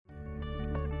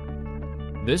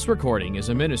This recording is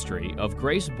a ministry of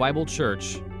Grace Bible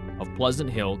Church of Pleasant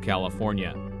Hill,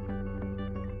 California.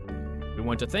 We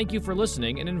want to thank you for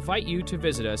listening and invite you to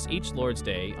visit us each Lord's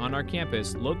Day on our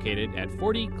campus located at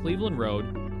 40 Cleveland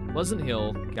Road, Pleasant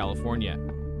Hill, California,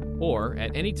 or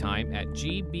at any time at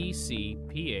gbcph.org.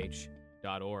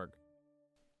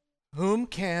 Whom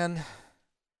can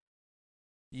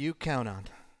you count on?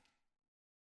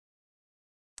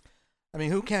 I mean,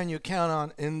 who can you count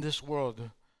on in this world?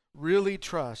 Really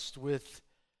trust with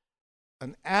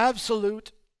an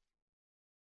absolute,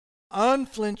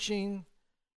 unflinching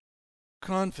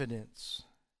confidence.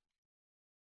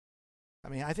 I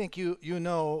mean, I think you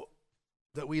know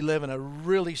that we live in a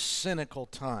really cynical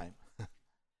time.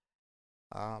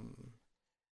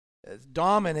 It's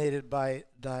dominated by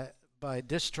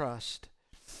distrust.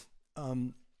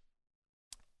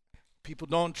 People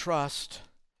don't trust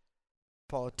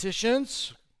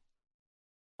politicians,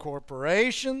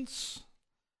 corporations,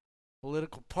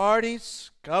 political parties,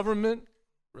 government,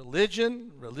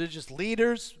 religion, religious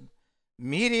leaders,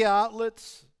 media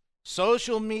outlets,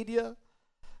 social media,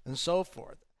 and so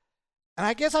forth. And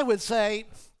I guess I would say,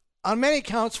 on many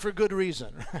counts, for good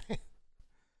reason, right?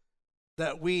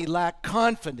 That we lack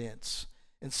confidence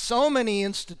in so many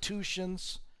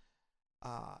institutions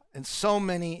and so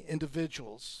many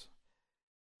individuals.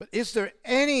 But is there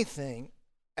anything,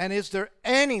 and is there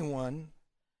anyone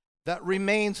that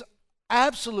remains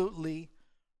absolutely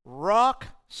rock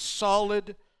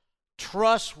solid,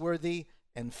 trustworthy,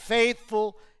 and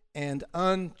faithful, and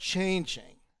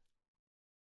unchanging?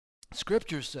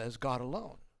 Scripture says God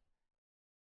alone.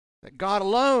 That God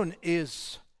alone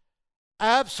is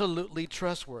absolutely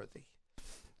trustworthy.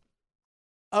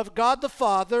 Of God the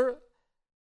Father,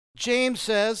 James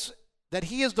says that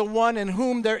he is the one in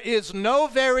whom there is no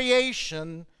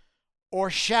variation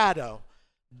or shadow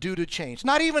due to change.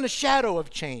 Not even a shadow of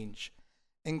change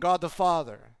in God the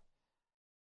Father.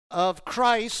 Of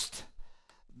Christ,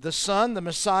 the Son, the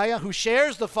Messiah, who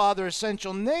shares the Father's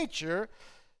essential nature,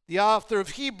 the author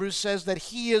of Hebrews says that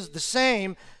he is the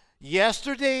same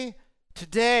yesterday,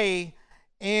 today,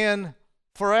 and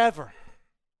forever.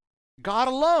 God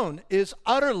alone is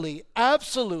utterly,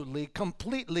 absolutely,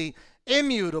 completely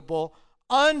immutable,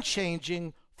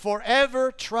 unchanging,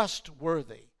 forever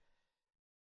trustworthy.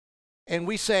 And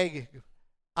we say,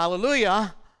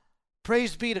 hallelujah,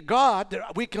 praise be to God,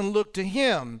 that we can look to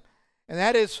him. And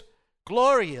that is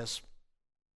glorious.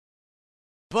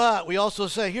 But we also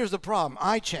say, here's the problem,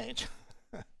 I change.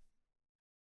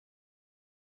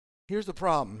 Here's the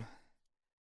problem.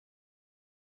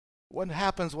 What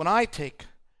happens when I take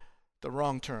the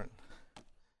wrong turn?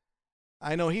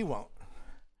 I know he won't.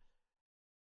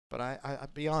 But I'll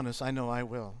be honest, I know I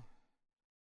will.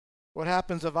 What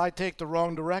happens if I take the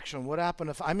wrong direction? What happens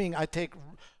if, I take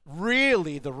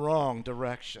really the wrong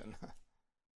direction?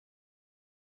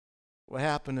 What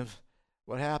happens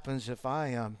if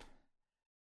I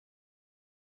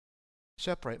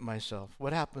separate myself?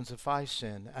 What happens if I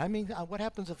sin? What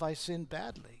happens if I sin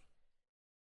badly?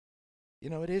 You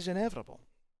know, it is inevitable.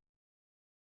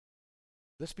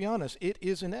 Let's be honest, it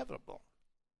is inevitable.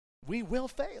 We will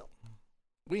fail.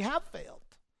 We have failed.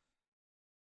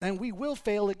 And we will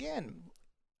fail again.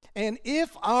 And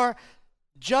if our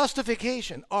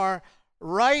justification, our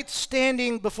right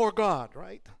standing before God,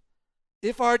 right?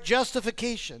 If our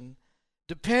justification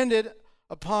depended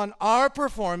upon our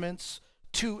performance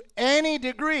to any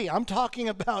degree, I'm talking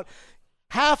about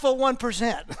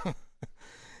 0.5%.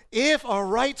 If our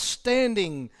right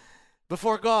standing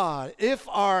before God, if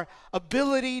our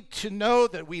ability to know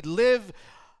that we live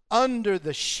under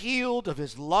the shield of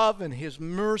his love and his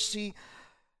mercy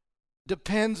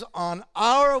depends on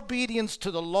our obedience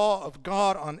to the law of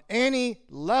God on any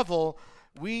level,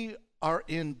 we are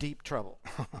in deep trouble.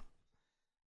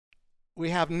 We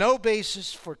have no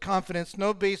basis for confidence,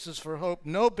 no basis for hope,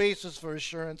 no basis for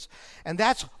assurance. And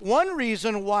that's one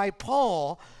reason why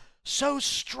Paul so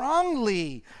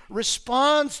strongly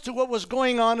responds to what was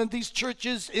going on in these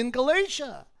churches in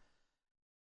Galatia.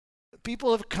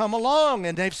 People have come along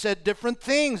and they've said different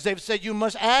things. They've said you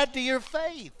must add to your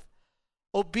faith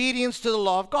obedience to the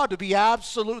law of God to be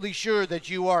absolutely sure that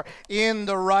you are in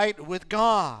the right with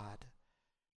God.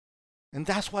 And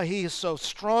that's why he is so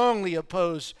strongly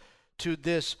opposed to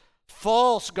this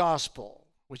false gospel,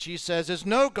 which he says is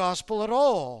no gospel at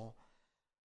all.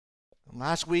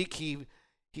 Last week he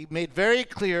made very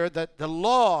clear that the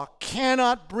law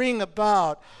cannot bring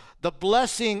about the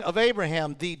blessing of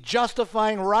Abraham, the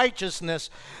justifying righteousness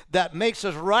that makes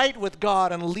us right with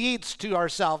God and leads to our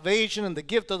salvation and the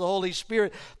gift of the Holy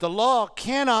Spirit. The law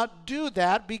cannot do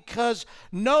that because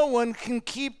no one can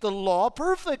keep the law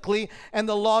perfectly, and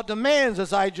the law demands,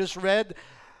 as I just read,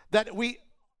 that we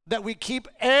keep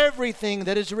everything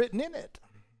that is written in it.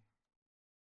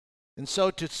 And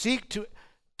so to seek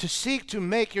to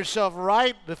make yourself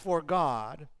right before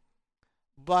God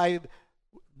by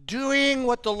doing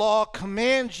what the law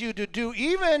commands you to do,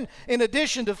 even in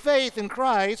addition to faith in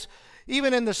Christ,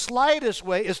 even in the slightest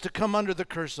way, is to come under the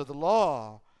curse of the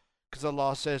law. Because the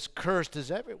law says, cursed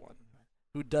is everyone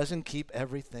who doesn't keep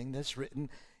everything that's written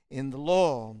in the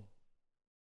law.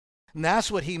 And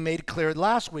that's what he made clear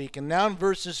last week. And now in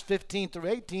verses 15 through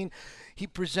 18, he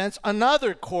presents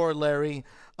another corollary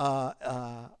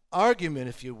argument,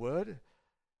 if you would,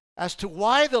 as to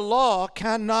why the law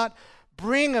cannot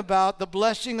bring about the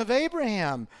blessing of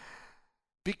Abraham.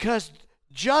 Because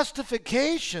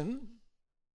justification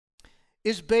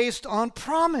is based on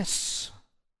promise,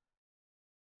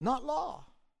 not law.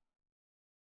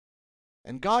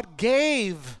 And God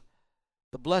gave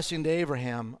the blessing to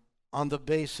Abraham on the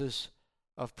basis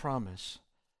of promise,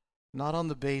 not on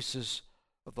the basis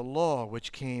of the law,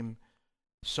 which came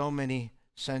so many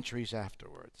centuries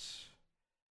afterwards.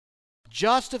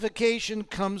 Justification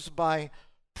comes by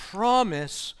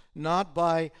promise, not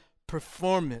by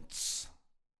performance.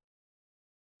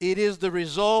 It is the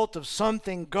result of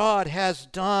something God has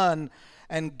done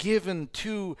and given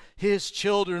to his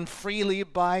children freely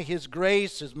by his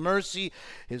grace, his mercy,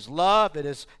 his love. It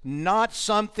is not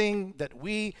something that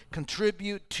we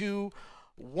contribute to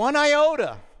one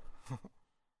iota,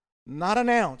 not an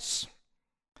ounce.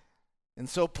 And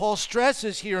so Paul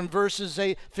stresses here in verses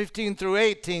 15 through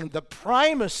 18 the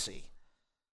primacy,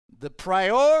 the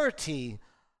priority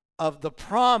of the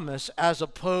promise as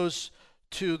opposed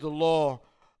to the law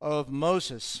of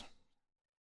Moses.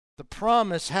 The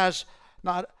promise has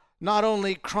not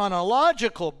only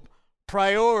chronological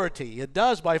priority, it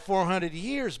does by 400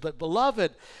 years, but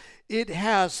beloved, it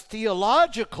has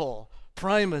theological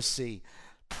primacy.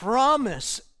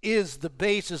 Promise is the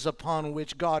basis upon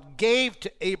which God gave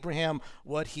to Abraham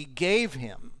what he gave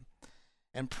him.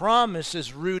 And promise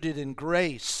is rooted in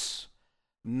grace,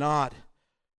 not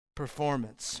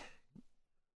performance.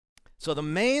 So the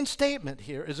main statement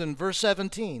here is in verse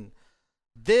 17.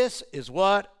 This is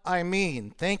what I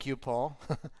mean. Thank you, Paul.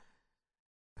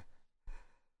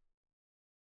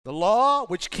 The law,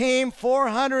 which came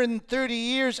 430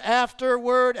 years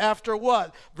afterward, after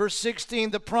what? Verse 16,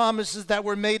 the promises that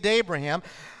were made to Abraham.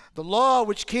 The law,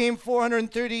 which came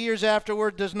 430 years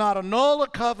afterward, does not annul a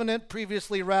covenant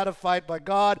previously ratified by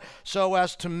God so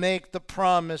as to make the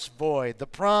promise void. The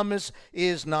promise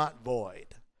is not void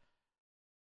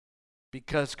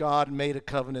because God made a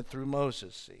covenant through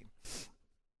Moses, see.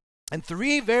 And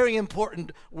three very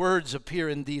important words appear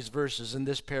in these verses, in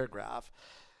this paragraph.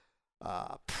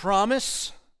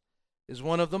 Promise is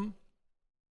one of them.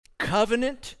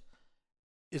 Covenant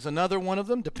is another one of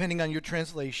them, depending on your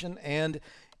translation. And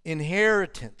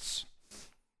inheritance.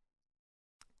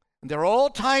 And they're all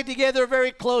tied together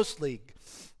very closely.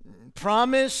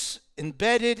 Promise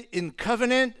embedded in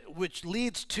covenant, which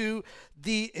leads to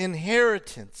the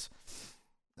inheritance.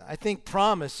 I think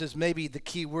promise is maybe the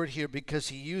key word here because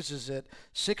he uses it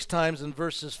 6 times in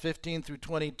verses 15 through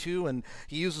 22, and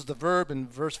he uses the verb in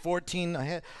verse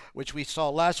 14, which we saw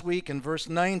last week, in verse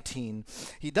 19.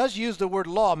 He does use the word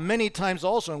law many times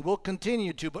also, and will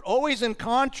continue to, but always in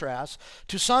contrast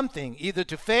to something, either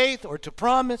to faith or to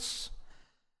promise.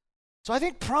 So I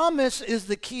think promise is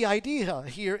the key idea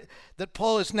here that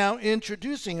Paul is now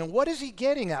introducing. And what is he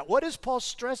getting at? What is Paul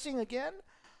stressing again?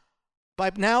 By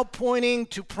now pointing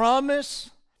to promise,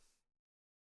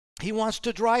 he wants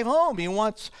to drive home. He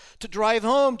wants to drive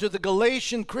home to the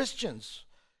Galatian Christians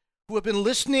who have been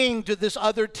listening to this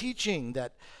other teaching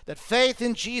that faith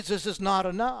in Jesus is not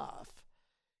enough.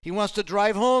 He wants to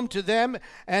drive home to them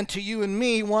and to you and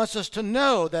me. He wants us to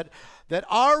know that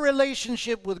our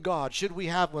relationship with God, should we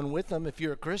have one with him if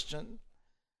you're a Christian,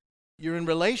 you're in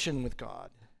relation with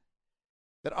God.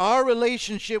 That our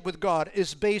relationship with God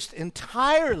is based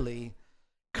entirely,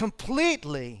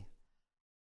 completely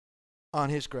on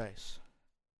his grace,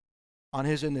 on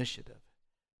his initiative,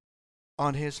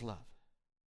 on his love.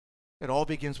 It all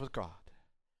begins with God.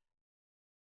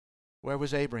 Where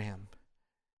was Abraham?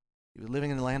 He was living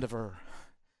in the land of Ur.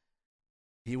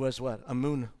 He was what? A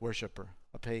moon worshiper,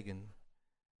 a pagan.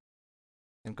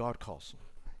 And God calls him,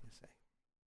 you say.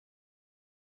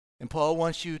 And Paul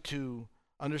wants you to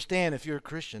understand, if you're a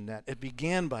Christian, that it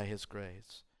began by his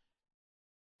grace.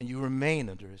 And you remain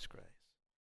under his grace.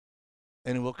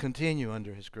 and it will continue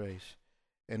under His grace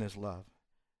and His love.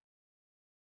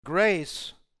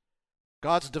 Grace,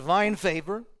 God's divine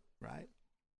favor, right?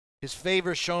 His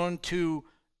favor shown to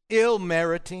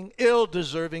ill-meriting,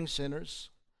 ill-deserving sinners.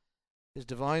 His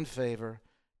divine favor.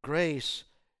 Grace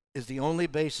is the only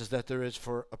basis that there is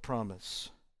for a promise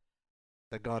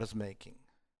that God is making.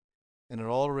 And it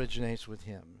all originates with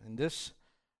Him. And this,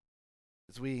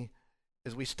 as we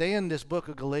stay in this book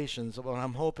of Galatians, what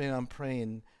I'm hoping, I'm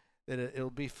praying that it'll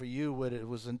be for you what it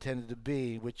was intended to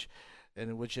be, which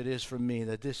it is for me,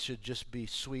 that this should just be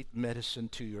sweet medicine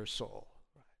to your soul.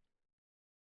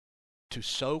 To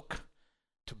soak,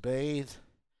 to bathe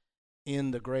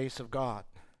in the grace of God.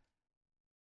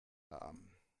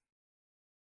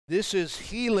 This is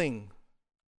healing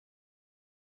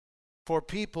for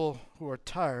people who are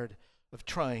tired of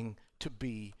trying to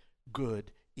be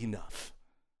good enough.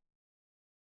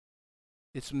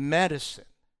 It's medicine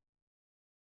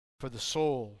for the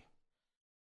soul,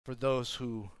 for those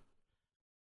who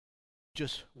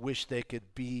just wish they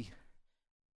could be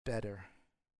better.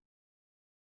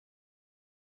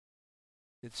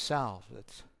 It's salve.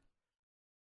 It's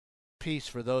peace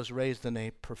for those raised in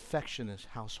a perfectionist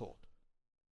household,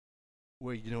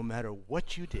 where no matter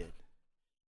what you did,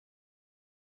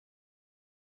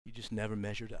 you just never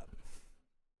measured up.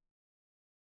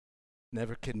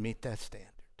 Never could meet that standard.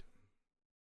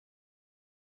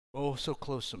 Oh, so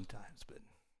close sometimes, but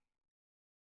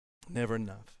never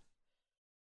enough.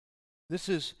 This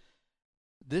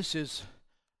is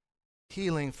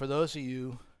healing for those of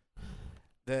you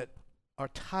that are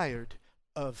tired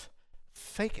of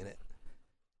faking it.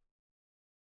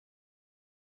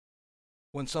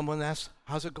 When someone asks,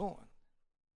 how's it going?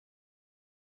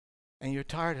 And you're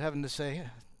tired of having to say,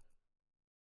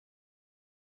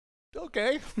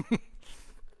 okay,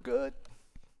 good.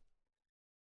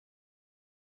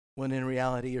 When in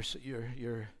reality you're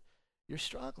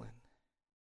struggling.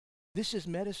 This is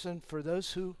medicine for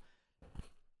those who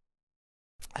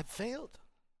have failed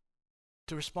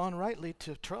to respond rightly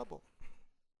to trouble.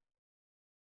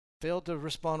 Failed to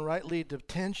respond rightly to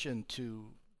tension, to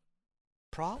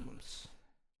problems.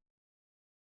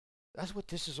 That's what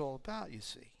this is all about, you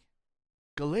see.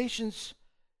 Galatians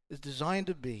is designed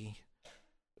to be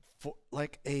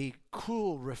like a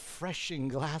cool, refreshing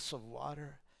glass of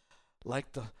water,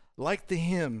 like the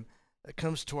hymn that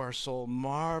comes to our soul,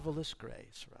 marvelous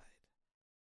grace, right?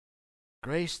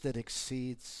 Grace that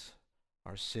exceeds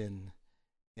our sin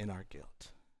and our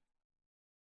guilt.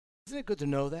 Isn't it good to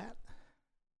know that?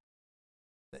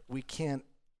 That we can't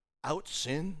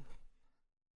out-sin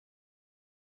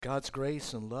God's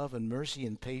grace and love and mercy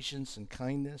and patience and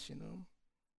kindness, you know.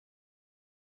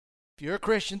 If you're a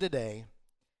Christian today,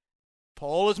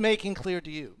 Paul is making clear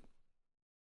to you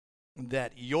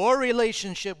that your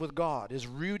relationship with God is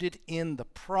rooted in the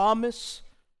promise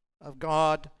of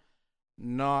God,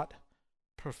 not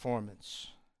performance.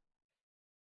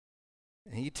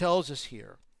 And he tells us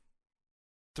here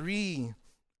 3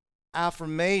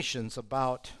 affirmations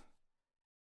about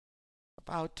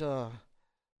the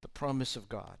promise of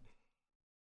God.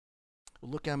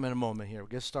 We'll look at them in a moment here. We'll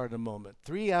get started in a moment.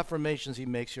 3 affirmations he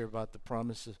makes here about the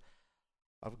promises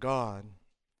of God.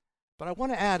 But I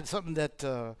want to add something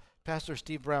that Pastor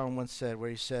Steve Brown once said,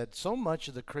 where he said, so much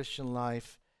of the Christian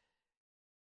life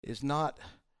is not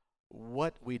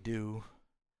what we do,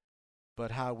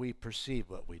 but how we perceive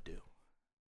what we do.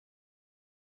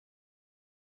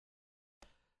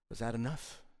 Was that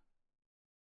enough?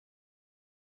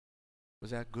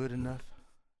 Was that good enough?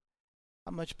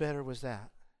 How much better was that?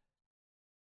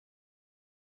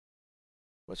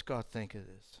 What's God think of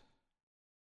this?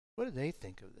 What do they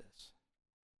think of this?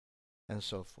 And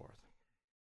so forth.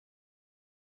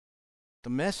 The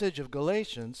message of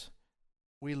Galatians,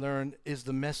 we learned, is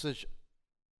the message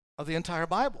of the entire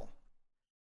Bible.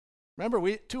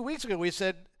 Remember, 2 weeks ago we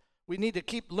said we need to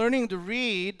keep learning to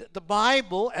read the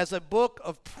Bible as a book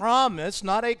of promise,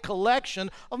 not a collection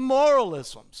of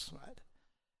moralisms. Right?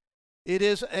 It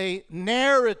is a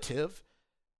narrative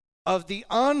of the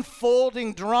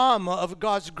unfolding drama of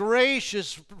God's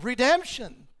gracious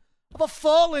redemption of a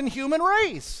fallen human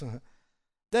race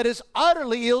that is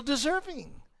utterly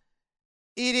ill-deserving.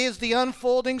 It is the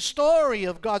unfolding story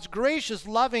of God's gracious,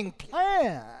 loving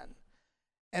plan.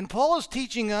 And Paul is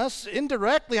teaching us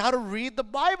indirectly how to read the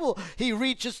Bible. He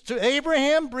reaches to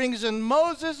Abraham, brings in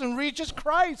Moses, and reaches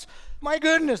Christ. My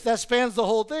goodness, that spans the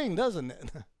whole thing, doesn't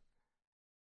it?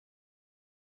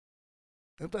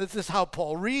 But this is how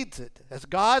Paul reads it, as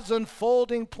God's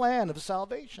unfolding plan of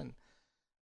salvation.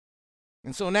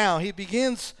 And so now he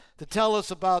begins to tell us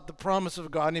about the promise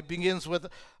of God, and he begins with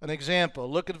an example.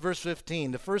 Look at verse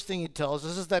 15. The first thing he tells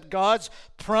us is that God's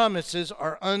promises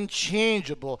are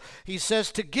unchangeable. He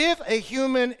says, to give a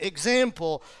human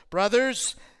example,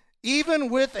 brothers,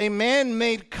 even with a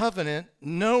man-made covenant,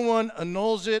 no one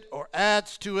annuls it or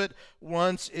adds to it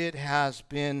once it has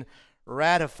been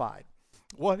ratified.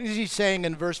 What is he saying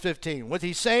in verse 15? What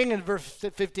he's saying in verse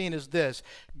 15 is this: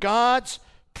 God's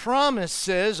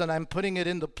promises, and I'm putting it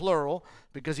in the plural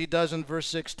because he does in verse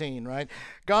 16, right?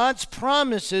 God's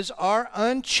promises are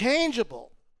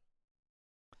unchangeable.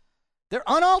 They're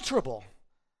unalterable.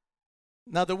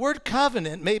 Now, the word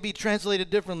covenant may be translated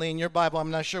differently in your Bible.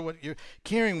 I'm not sure what you're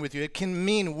carrying with you. It can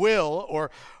mean will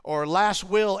or last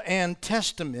will and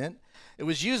testament. It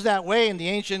was used that way in the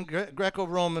ancient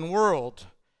Greco-Roman world.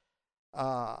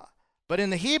 But in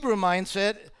the Hebrew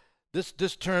mindset,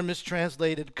 this term is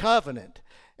translated covenant.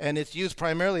 And it's used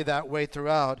primarily that way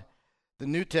throughout the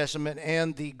New Testament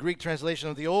and the Greek translation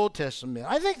of the Old Testament.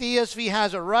 I think the ESV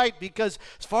has it right because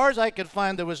as far as I could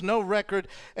find, there was no record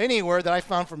anywhere that I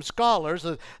found from scholars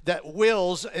that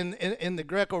wills in the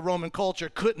Greco-Roman culture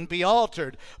couldn't be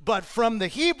altered. But from the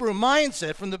Hebrew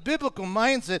mindset, from the biblical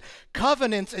mindset,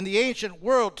 covenants in the ancient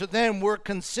world to them were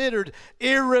considered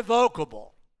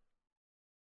irrevocable.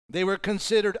 They were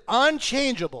considered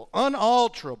unchangeable,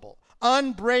 unalterable,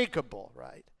 unbreakable,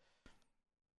 right?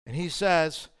 And he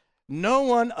says, no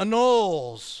one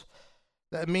annuls.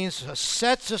 That means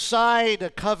sets aside a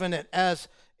covenant as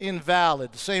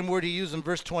invalid. The same word he used in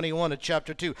verse 21 of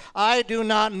chapter 2. I do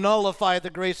not nullify the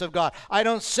grace of God. I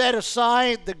don't set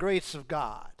aside the grace of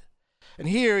God. And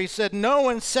here he said, no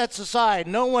one sets aside,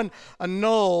 no one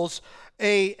annuls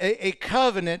a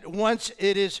covenant once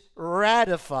it is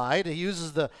ratified. He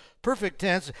uses the perfect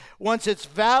tense. Once it's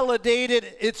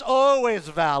validated, it's always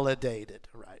validated,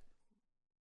 right?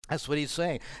 That's what he's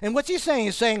saying. And what's he saying?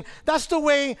 He's saying that's the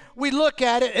way we look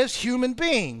at it as human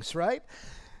beings, right?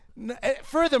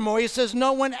 Furthermore, he says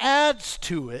no one adds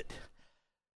to it.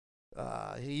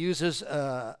 He uses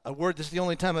a word. This is the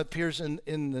only time it appears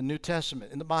in the New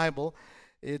Testament. In the Bible,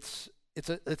 it's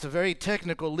a very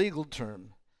technical legal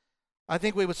term. I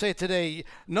think we would say today,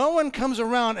 no one comes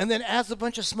around and then adds a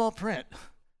bunch of small print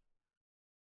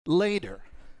later.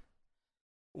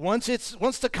 Once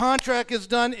the contract is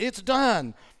done, it's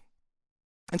done.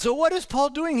 And so what is Paul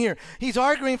doing here? He's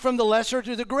arguing from the lesser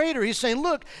to the greater. He's saying,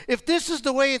 look, if this is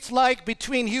the way it's like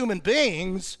between human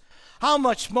beings, how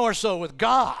much more so with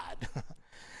God?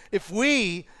 If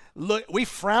we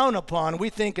frown upon, we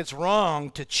think it's wrong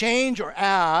to change or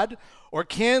add or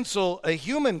cancel a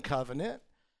human covenant,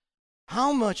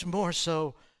 how much more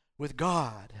so with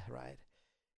God, right?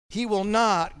 He will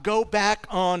not go back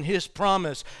on his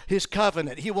promise, his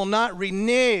covenant. He will not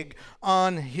renege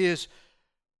on his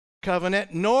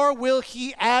covenant, nor will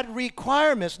he add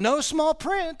requirements. No small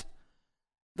print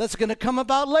that's going to come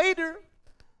about later.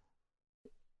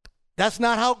 That's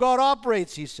not how God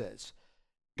operates, he says.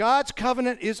 God's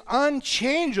covenant is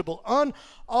unchangeable,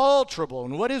 unalterable.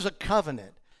 And what is a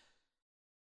covenant?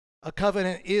 A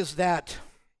covenant is that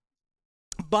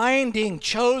binding,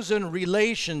 chosen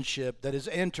relationship that is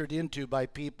entered into by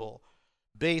people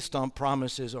based on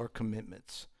promises or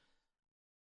commitments,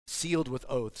 sealed with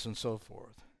oaths and so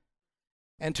forth.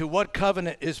 And to what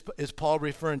covenant is Paul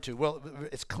referring to? Well,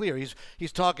 it's clear.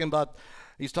 He's talking about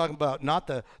not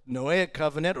the Noahic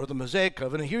covenant or the Mosaic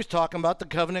covenant. He's talking about the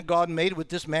covenant God made with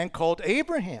this man called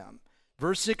Abraham.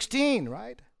 Verse 16,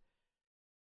 right?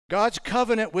 God's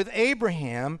covenant with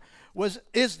Abraham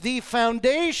is the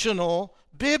foundational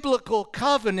biblical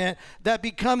covenant that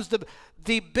becomes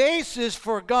the basis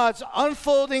for God's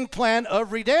unfolding plan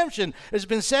of redemption. It's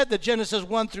been said that Genesis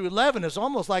 1 through 11 is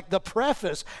almost like the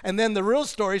preface, and then the real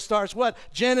story starts what?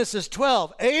 Genesis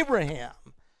 12, Abraham.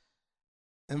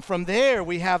 And from there,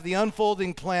 we have the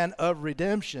unfolding plan of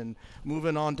redemption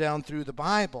moving on down through the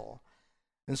Bible.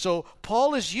 And so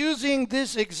Paul is using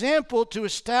this example to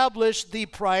establish the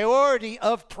priority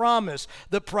of promise,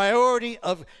 the priority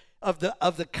of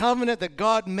the covenant that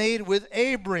God made with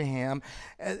Abraham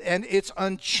and its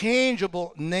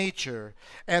unchangeable nature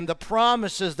and the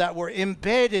promises that were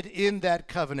embedded in that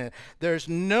covenant. There's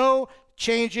no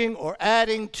changing or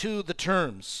adding to the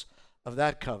terms of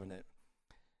that covenant.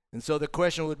 And so the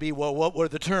question would be, well, what were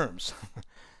the terms?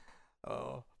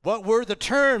 What were the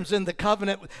terms in the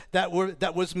covenant that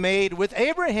was made with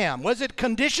Abraham? Was it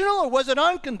conditional or was it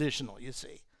unconditional, you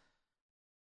see?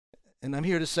 And I'm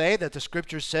here to say that the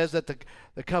scripture says that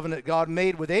the covenant God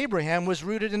made with Abraham was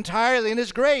rooted entirely in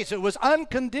his grace. It was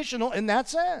unconditional in that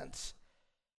sense.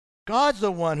 God's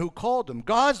the one who called him.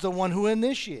 God's the one who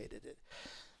initiated it.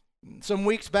 Some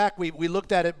weeks back, we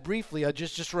looked at it briefly. I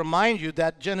just remind you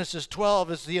that Genesis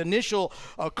 12 is the initial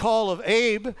call of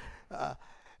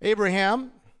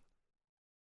Abraham.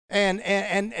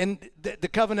 And the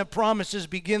covenant promises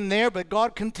begin there, but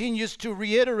God continues to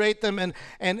reiterate them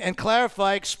and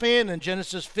clarify, expand in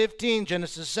Genesis 15,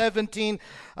 Genesis 17,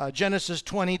 Genesis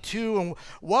 22. And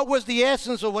what was the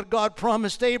essence of what God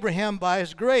promised Abraham by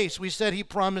his grace? We said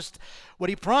what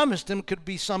he promised him could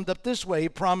be summed up this way. He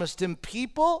promised him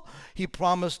people, he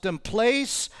promised him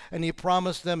place, and he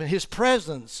promised them his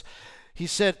presence. He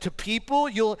said to people,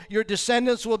 your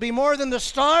descendants will be more than the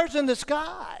stars in the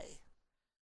sky.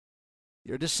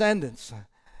 Your descendants.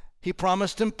 He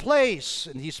promised him place,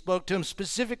 and he spoke to him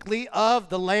specifically of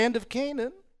the land of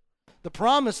Canaan, the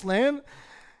promised land.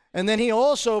 And then he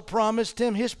also promised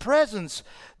him his presence,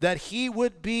 that he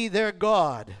would be their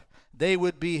God. They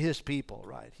would be his people,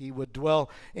 right? He would dwell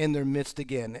in their midst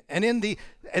again. And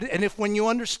if when you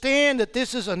understand that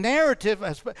this is a narrative,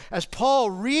 as Paul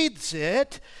reads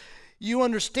it, you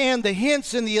understand the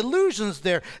hints and the allusions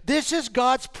there. This is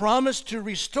God's promise to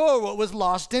restore what was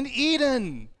lost in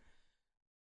Eden,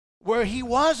 where he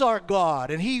was our God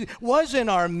and he was in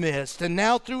our midst. And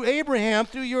now through Abraham,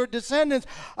 through your descendants,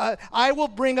 I will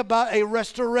bring about a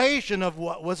restoration of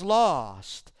what was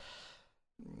lost.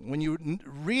 When you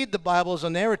read the Bible as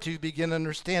a narrative, you begin to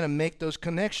understand and make those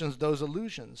connections, those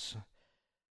allusions.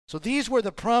 So these were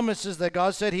the promises that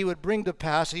God said he would bring to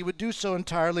pass. He would do so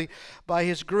entirely by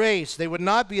his grace. They would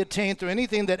not be attained through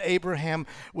anything that Abraham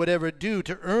would ever do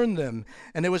to earn them.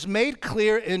 And it was made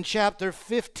clear in chapter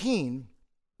 15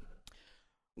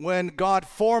 when God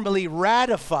formally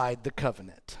ratified the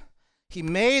covenant. He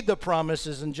made the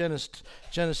promises in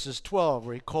Genesis 12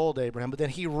 where he called Abraham, but then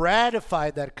he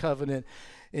ratified that covenant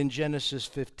in Genesis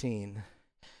 15.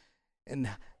 And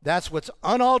that's what's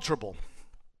unalterable.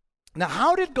 Now,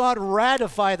 how did God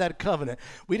ratify that covenant?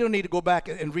 We don't need to go back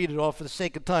and read it all for the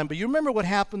sake of time, but you remember what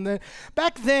happened then?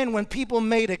 Back then, when people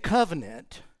made a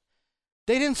covenant,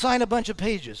 they didn't sign a bunch of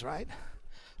pages, right?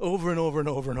 Over and over and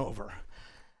over and over.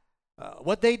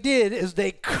 What they did is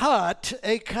they cut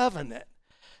a covenant.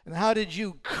 And how did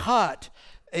you cut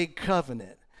a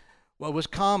covenant? What was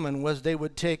common was they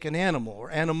would take an animal or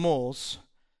animals.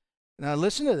 Now,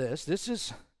 listen to this.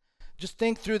 Just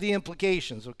think through the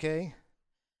implications, okay?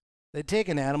 They'd take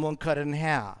an animal and cut it in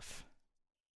half.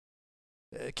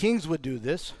 Kings would do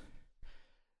this.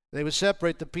 They would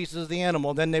separate the pieces of the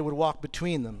animal, then they would walk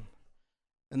between them.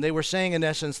 And they were saying, in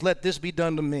essence, let this be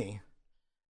done to me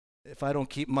if I don't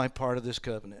keep my part of this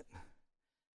covenant.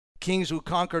 Kings who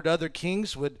conquered other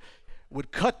kings would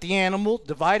cut the animal,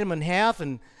 divide them in half,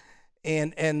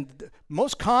 and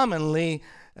most commonly,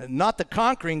 not the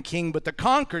conquering king, but the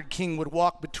conquered king would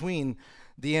walk between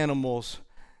the animals.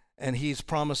 And he's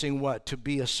promising what? To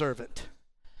be a servant.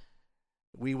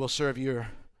 We will serve your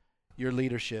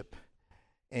leadership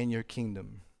and your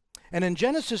kingdom. And in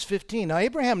Genesis 15, now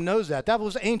Abraham knows that. That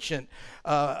was an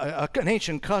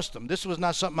ancient custom. This was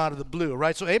not something out of the blue,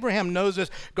 right? So Abraham knows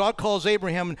this. God calls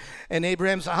Abraham, and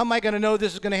Abraham says, how am I going to know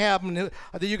this is going to happen,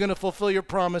 that you're going to fulfill your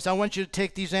promise? I want you to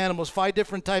take these animals, 5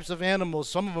 different types of animals,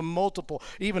 some of them multiple,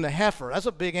 even a heifer. That's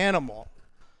a big animal.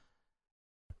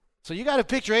 So you got to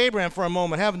picture Abraham for a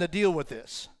moment having to deal with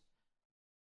this.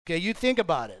 Okay, you think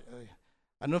about it.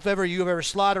 I don't know if you've ever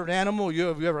slaughtered an animal,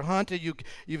 you've ever hunted,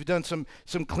 you've done some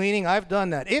cleaning. I've done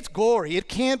that. It's gory. It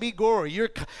can be gory.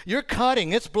 You're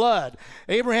cutting. It's blood.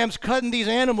 Abraham's cutting these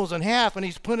animals in half, and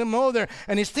he's putting them over there,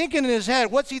 and he's thinking in his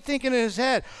head. What's he thinking in his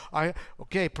head?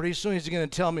 Okay, pretty soon he's going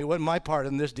to tell me what my part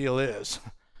in this deal is.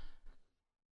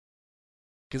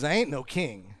 Because I ain't no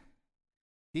king.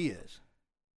 He is.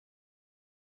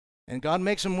 And God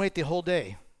makes him wait the whole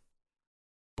day.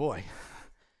 Boy.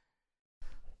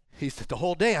 He's the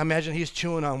whole day. I imagine he's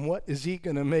chewing on what is he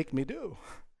going to make me do?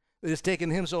 It's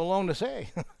taking him so long to say.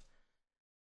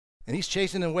 And he's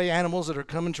chasing away animals that are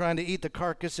coming, trying to eat the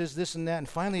carcasses, this and that. And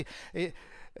finally,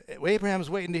 Abraham's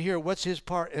waiting to hear what's his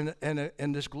part.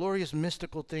 And this glorious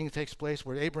mystical thing takes place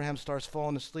where Abraham starts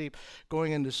falling asleep,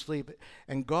 going into sleep.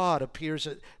 And God appears,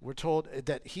 we're told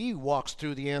that he walks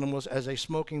through the animals as a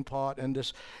smoking pot and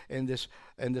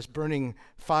this burning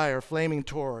fire, flaming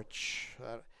torch.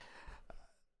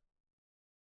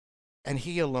 And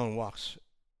he alone walks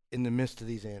in the midst of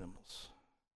these animals.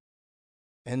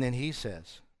 And then he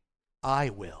says, I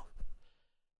will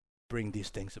bring these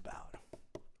things about.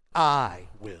 I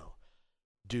will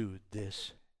do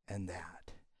this and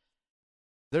that.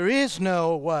 There is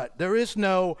no what? There is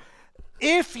no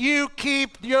if you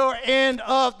keep your end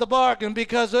of the bargain,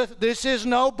 because this is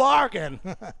no bargain.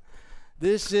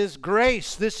 This is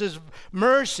grace. This is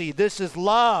mercy. This is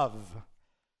love.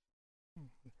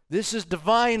 This is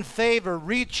divine favor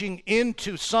reaching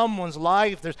into someone's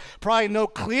life. There's probably no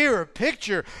clearer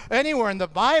picture anywhere in the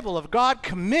Bible of God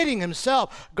committing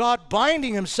himself, God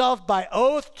binding himself by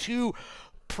oath to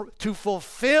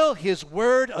fulfill his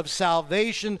word of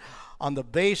salvation on the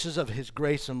basis of his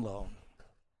grace alone.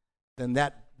 Then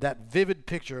that vivid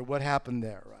picture of what happened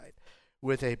there, right,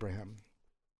 with Abraham.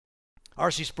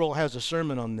 R.C. Sproul has a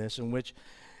sermon on this in which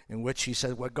he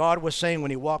says what God was saying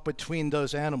when he walked between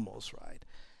those animals, right?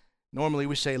 Normally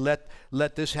we say, let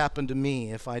this happen to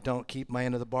me if I don't keep my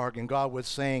end of the bargain. God was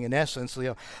saying, in essence,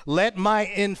 let my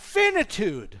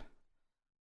infinitude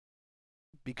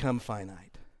become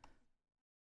finite.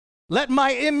 Let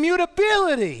my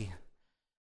immutability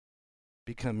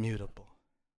become mutable.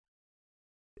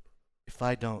 If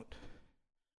I don't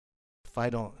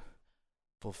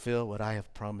fulfill what I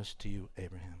have promised to you,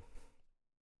 Abraham.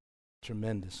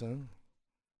 Tremendous, huh?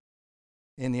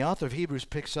 And the author of Hebrews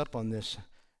picks up on this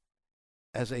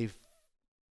as a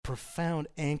profound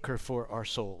anchor for our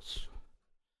souls.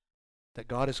 That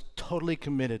God is totally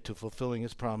committed to fulfilling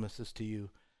his promises to you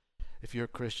if you're a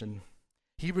Christian.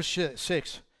 Hebrews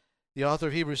 6, the author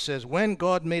of Hebrews says, when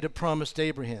God made a promise to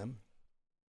Abraham,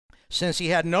 since he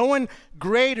had no one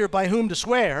greater by whom to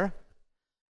swear,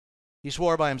 he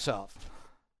swore by himself,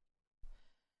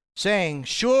 saying,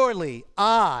 surely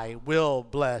I will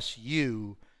bless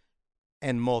you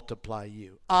and multiply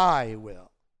you. I will.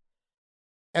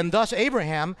 And thus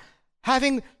Abraham,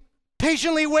 having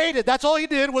patiently waited, that's all he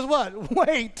did was what?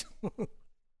 Wait.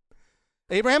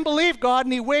 Abraham believed God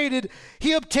and he waited.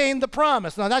 He obtained the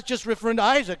promise. Now that's just referring to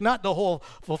Isaac, not the whole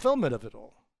fulfillment of it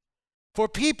all. For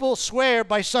people swear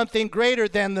by something greater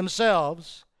than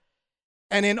themselves,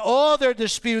 and in all their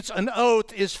disputes an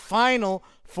oath is final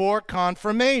for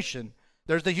confirmation.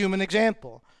 There's the human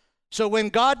example. So when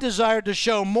God desired to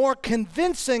show more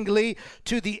convincingly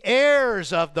to the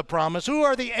heirs of the promise, who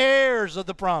are the heirs of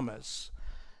the promise?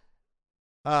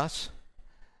 Us.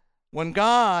 When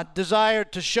God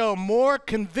desired to show more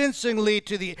convincingly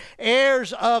to the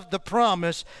heirs of the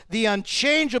promise the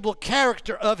unchangeable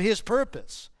character of his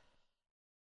purpose,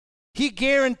 he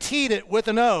guaranteed it with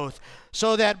an oath,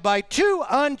 so that by two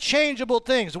unchangeable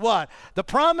things, what? The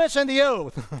promise and the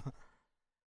oath.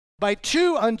 By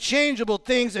two unchangeable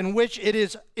things in which it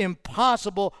is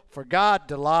impossible for God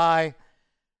to lie,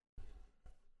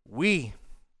 we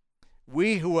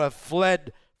who have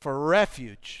fled for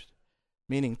refuge,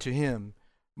 meaning to him,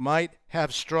 might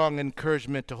have strong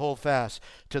encouragement to hold fast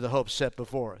to the hope set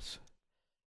before us.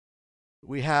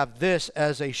 We have this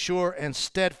as a sure and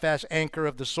steadfast anchor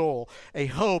of the soul, a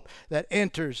hope that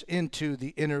enters into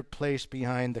the inner place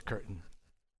behind the curtain,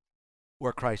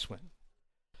 where Christ went.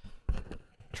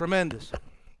 Tremendous.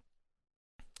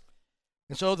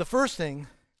 And so the first thing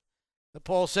that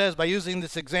Paul says by using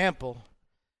this example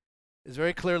is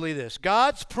very clearly this.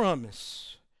 God's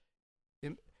promise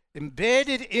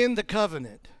embedded in the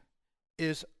covenant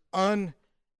is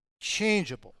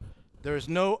unchangeable. There is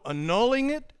no annulling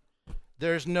it.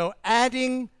 There's no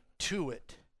adding to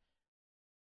it.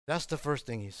 That's the first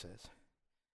thing he says.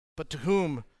 But to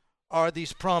whom are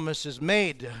these promises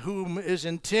made? To whom is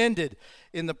intended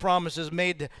in the promises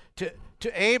made to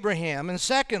Abraham? And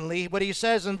secondly, what he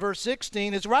says in verse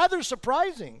 16 is rather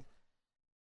surprising.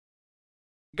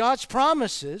 God's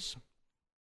promises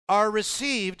are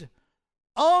received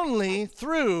only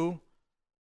through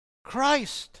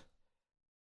Christ.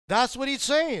 That's what he's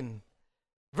saying.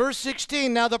 Verse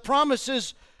 16, now the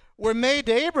promises were made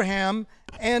to Abraham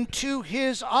and to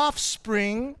his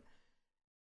offspring.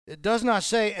 It does not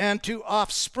say and to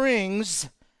offsprings,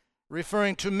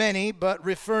 referring to many, but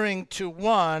referring to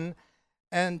one,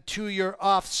 and to your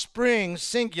offspring,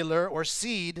 singular, or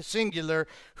seed, singular,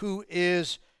 who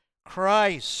is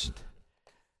Christ.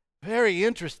 Very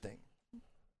interesting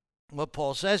what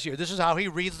Paul says here. This is how he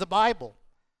reads the Bible.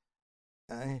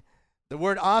 The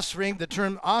word offspring, the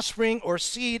term offspring or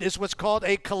seed, is what's called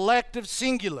a collective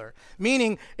singular,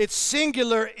 meaning it's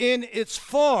singular in its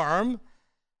form,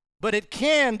 but it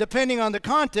can, depending on the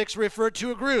context, refer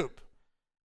to a group.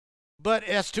 But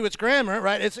as to its grammar,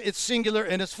 right, it's singular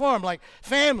in its form. Like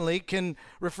family can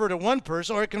refer to one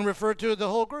person, or it can refer to the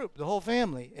whole group, the whole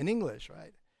family in English,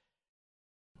 right?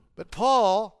 But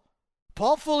Paul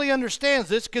fully understands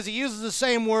this because he uses the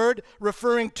same word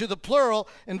referring to the plural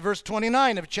in verse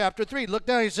 29 of chapter 3. Look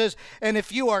down, he says, and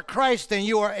if you are Christ, then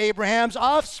you are Abraham's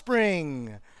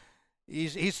offspring.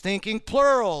 He's thinking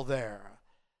plural there.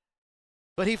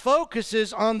 But he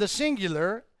focuses on the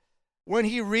singular when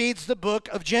he reads the book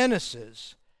of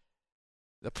Genesis.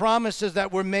 The promises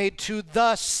that were made to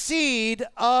the seed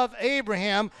of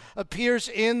Abraham appears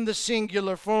in the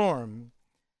singular form.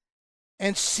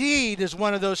 And seed is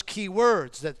one of those key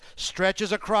words that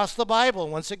stretches across the Bible.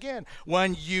 Once again,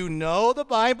 when you know the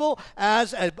Bible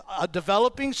as a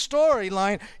developing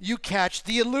storyline, you catch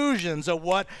the illusions of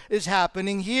what is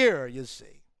happening here, you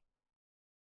see.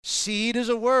 Seed is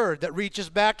a word that reaches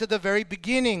back to the very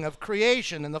beginning of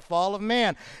creation and the fall of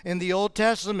man in the Old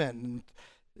Testament.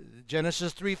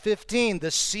 Genesis 3:15,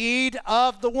 the seed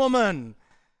of the woman,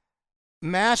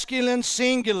 masculine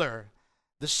singular.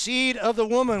 The seed of the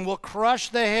woman will crush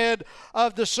the head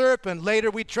of the serpent.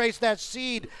 Later we trace that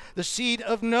seed, the seed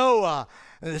of Noah,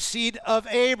 the seed of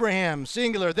Abraham,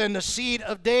 singular, then the seed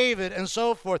of David, and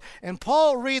so forth. And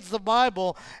Paul reads the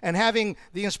Bible, and having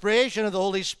the inspiration of the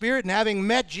Holy Spirit and having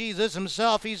met Jesus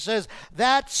himself, he says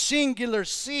that singular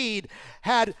seed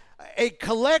had a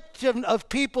collective of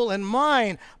people in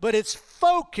mind, but its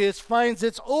focus finds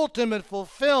its ultimate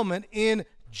fulfillment in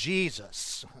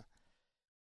Jesus.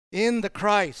 In the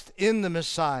Christ, in the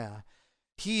Messiah.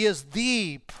 He is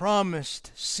the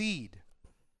promised seed.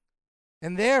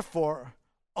 And therefore,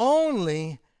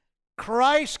 only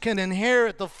Christ can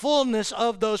inherit the fullness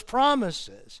of those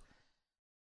promises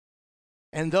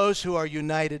and those who are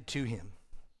united to him.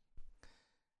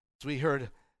 As we heard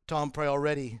Tom pray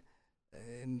already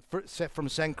from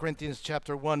 2 Corinthians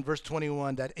chapter 1, verse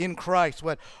 21, that in Christ,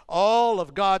 what all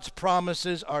of God's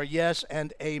promises are yes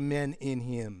and amen in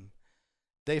him.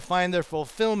 They find their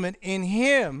fulfillment in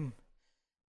him,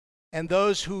 and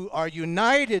those who are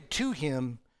united to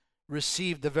him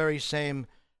receive the very same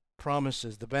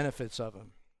promises, the benefits of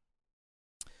him.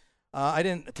 I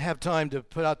didn't have time to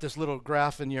put out this little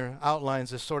graph in your outlines,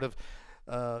 this sort of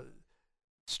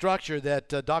structure that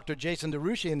Dr. Jason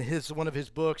DeRushi, in one of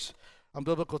his books on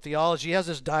biblical theology, he has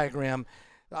this diagram.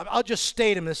 I'll just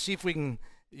state him and see if you can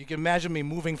imagine me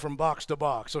moving from box to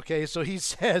box, okay? So he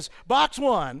says, box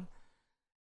 1,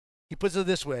 he puts it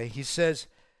this way. He says,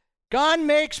 God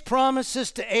makes promises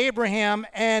to Abraham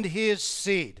and his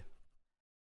seed.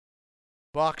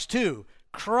 Box 2,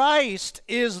 Christ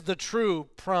is the true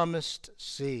promised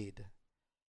seed.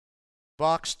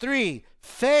 Box 3,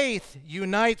 faith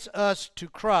unites us to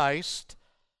Christ.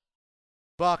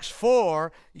 Box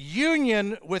 4,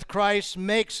 union with Christ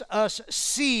makes us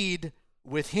seed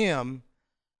with him.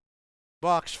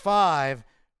 Box 5,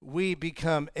 we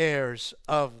become heirs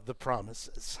of the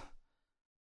promises.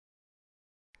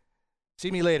 See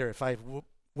me later if I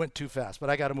went too fast, but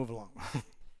I got to move along.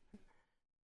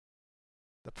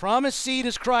 The promised seed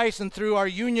is Christ, and through our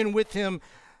union with him,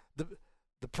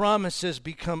 the promises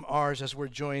become ours as we're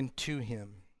joined to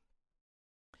him.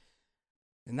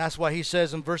 And that's why he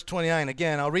says in verse 29,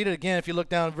 again, I'll read it again if you look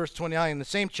down at verse 29 in the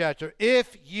same chapter,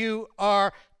 if you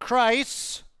are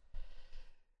Christ's,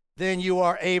 then you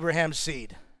are Abraham's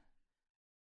seed.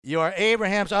 You are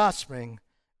Abraham's offspring,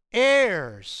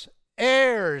 heirs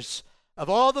of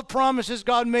all the promises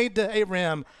God made to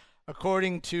Abraham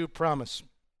according to promise.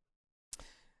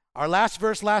 Our last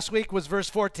verse last week was verse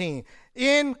 14.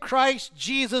 In Christ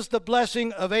Jesus, the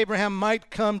blessing of Abraham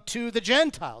might come to the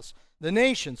Gentiles, the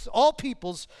nations, all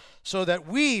peoples, so that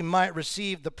we might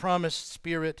receive the promised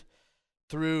Spirit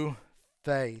through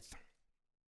faith.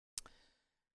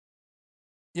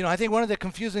 You know, I think one of the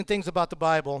confusing things about the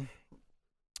Bible,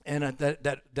 and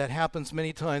that happens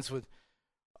many times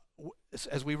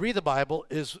as we read the Bible,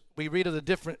 is we read of the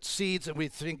different seeds and we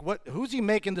think, who's he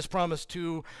making this promise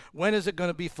to? When is it going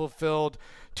to be fulfilled?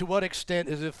 To what extent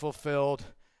is it fulfilled?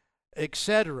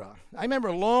 Etc. I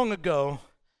remember long ago,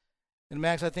 and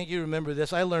Max, I think you remember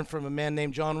this, I learned from a man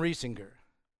named John Riesinger.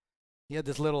 He had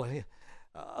this little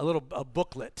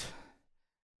booklet.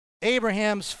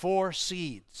 Abraham's 4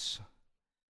 seeds.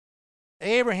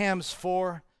 Abraham's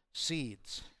 4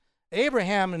 seeds.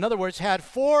 Abraham, in other words, had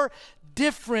 4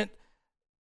 different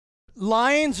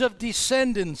lines of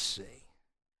descendancy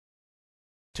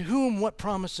to whom what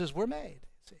promises were made.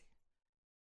 See?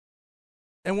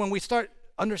 And when we start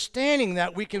understanding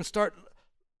that, we can start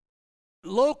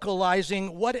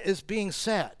localizing what is being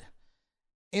said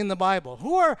in the Bible.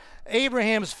 Who are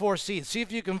Abraham's 4 seeds? See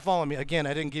if you can follow me. Again,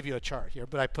 I didn't give you a chart here,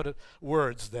 but I put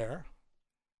words there.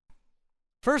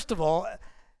 First of all,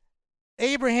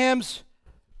 Abraham's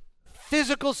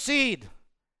physical seed.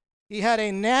 He had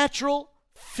a natural,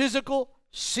 physical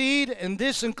seed, and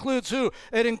this includes who?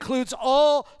 It includes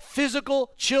all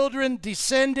physical children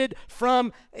descended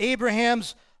from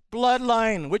Abraham's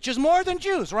bloodline, which is more than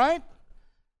Jews, right?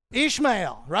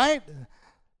 Ishmael, right?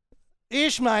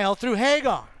 Ishmael through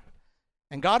Hagar.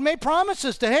 And God made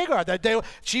promises to Hagar that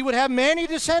she would have many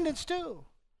descendants too.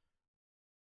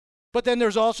 But then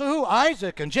there's also who?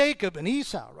 Isaac and Jacob and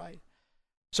Esau, right?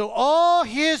 So all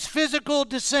his physical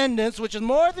descendants, which is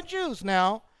more than Jews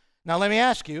now let me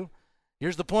ask you,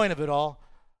 Here's the point of it all.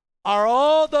 Are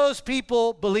all those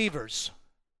people believers?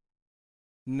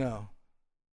 No.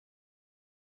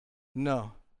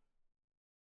 No.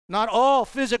 Not all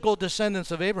physical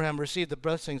descendants of Abraham received the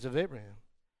blessings of Abraham.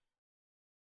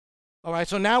 All right,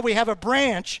 so now we have a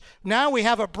branch. Now we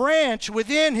have a branch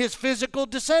within his physical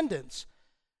descendants.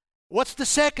 What's the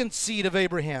second seed of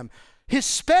Abraham? His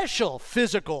special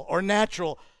physical or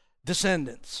natural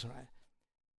descendants. Right?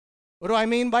 What do I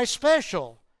mean by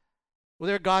special? Well,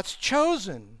 they're God's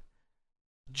chosen.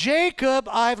 Jacob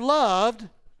I've loved.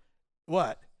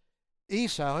 What?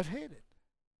 Esau I've hated.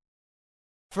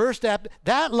 First,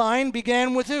 that line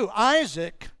began with who?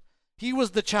 Isaac. He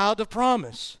was the child of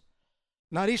promise,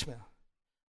 not Ishmael.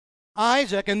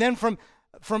 Isaac, and then from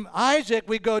Isaac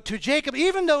we go to Jacob.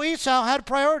 Even though Esau had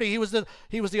priority, he was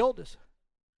the oldest.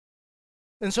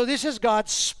 And so this is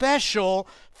God's special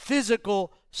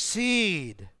physical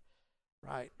seed,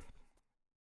 right?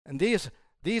 And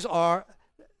these are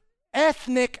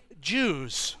ethnic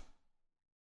Jews,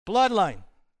 bloodline.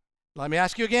 Let me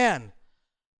ask you again.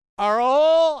 Are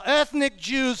all ethnic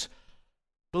Jews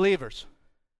believers?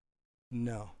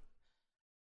 No.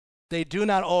 They do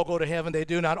not all go to heaven. They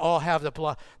do not all have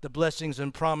the blessings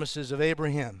and promises of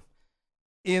Abraham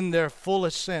in their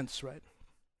fullest sense, right?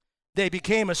 They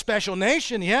became a special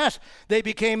nation, yes. They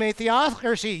became a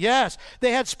theocracy, yes.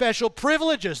 They had special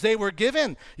privileges they were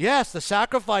given, yes. The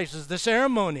sacrifices, the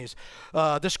ceremonies,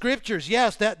 the scriptures,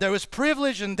 yes. That there was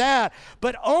privilege in that,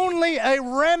 but only a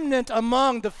remnant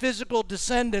among the physical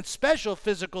descendants, special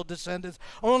physical descendants,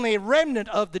 only a remnant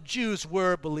of the Jews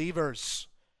were believers.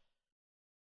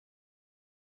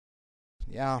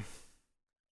 Yeah,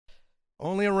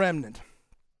 only a remnant.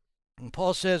 And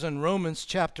Paul says in Romans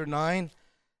chapter 9,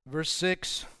 Verse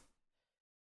 6,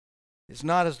 it's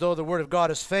not as though the word of God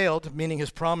has failed, meaning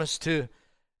his promise to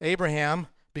Abraham,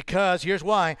 because, here's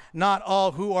why, not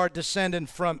all who are descended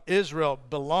from Israel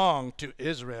belong to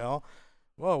Israel.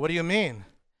 Whoa, what do you mean?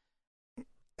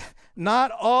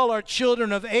 Not all are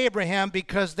children of Abraham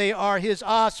because they are his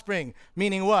offspring,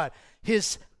 meaning what?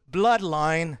 His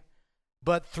bloodline,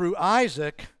 but through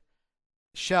Isaac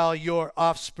shall your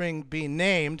offspring be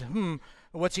named.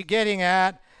 What's he getting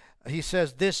at? He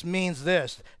says this means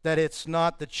this, that it's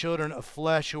not the children of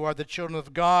flesh who are the children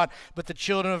of God, but the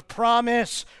children of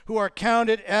promise who are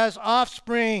counted as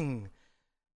offspring.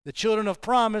 The children of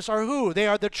promise are who? They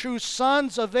are the true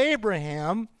sons of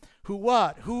Abraham who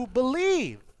what? Who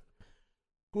believe,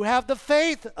 who have the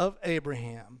faith of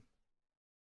Abraham.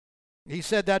 He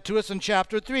said that to us in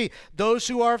chapter 3. Those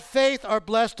who are faith are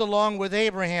blessed along with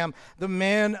Abraham, the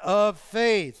man of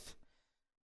faith.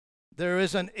 There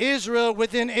is an Israel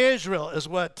within Israel, is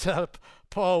what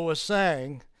Paul was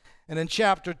saying. And in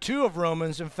chapter 2 of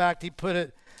Romans, in fact, he put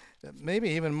it maybe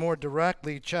even more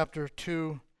directly. Chapter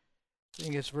 2, I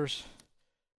think it's verse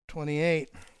 28.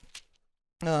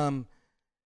 No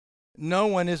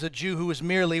one is a Jew who is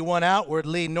merely one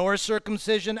outwardly, nor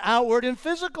circumcision outward and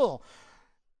physical.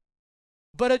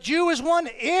 But a Jew is one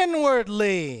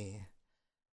inwardly.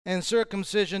 And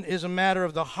circumcision is a matter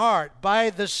of the heart, by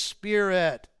the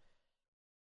Spirit,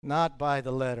 not by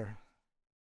the letter.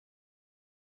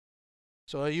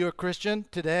 So are you a Christian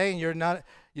today and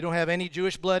you don't have any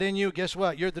Jewish blood in you? Guess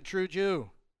what? You're the true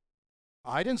Jew.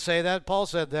 I didn't say that. Paul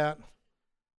said that.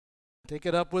 Take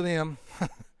it up with him.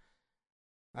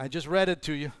 I just read it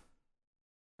to you.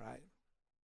 Right.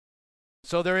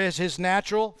 So there is his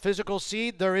natural physical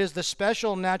seed. There is the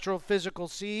special natural physical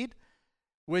seed,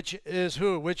 which is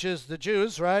who? Which is the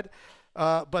Jews, right?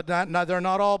 But they're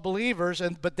not all believers.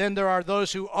 But then there are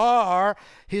those who are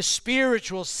his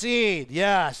spiritual seed.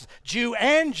 Yes, Jew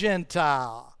and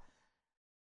Gentile,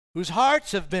 whose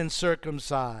hearts have been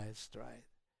circumcised, right?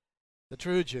 The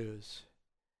true Jews.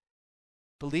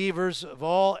 Believers of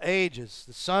all ages,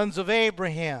 the sons of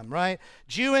Abraham, right?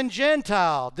 Jew and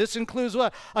Gentile. This includes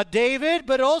what? A David,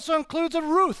 but it also includes a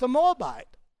Ruth, a Moabite.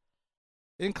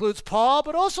 It includes Paul,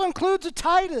 but also includes a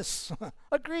Titus,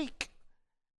 a Greek.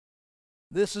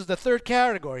 This is the third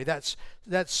category. That's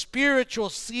that spiritual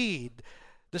seed.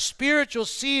 The spiritual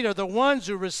seed are the ones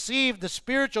who receive the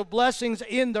spiritual blessings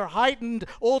in their heightened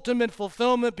ultimate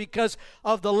fulfillment because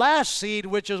of the last seed,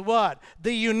 which is what?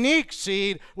 The unique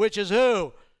seed, which is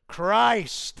who?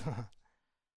 Christ.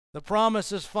 The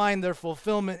promises find their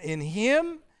fulfillment in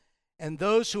him, and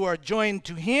those who are joined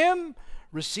to him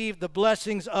receive the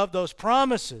blessings of those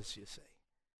promises, you see.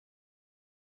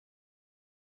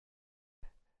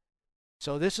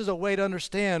 So this is a way to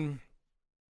understand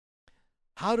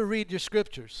how to read your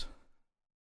scriptures.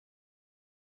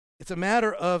 It's a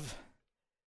matter of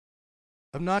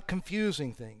not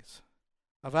confusing things,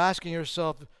 of asking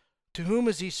yourself To whom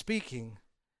is he speaking?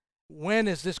 When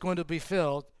is this going to be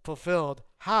fulfilled?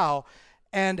 How?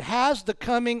 And has the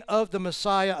coming of the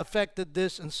Messiah affected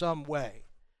this in some way?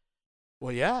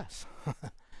 Well, yes.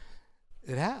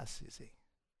 It has, you see.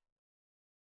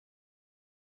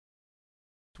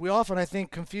 We often, I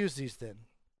think, confuse these things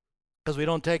because we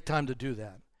don't take time to do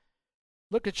that.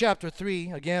 Look at chapter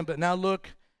 3 again, but now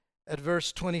look at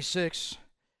verse 26.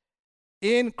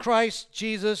 In Christ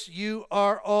Jesus you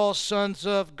are all sons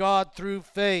of God through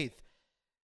faith.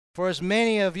 For as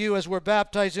many of you as were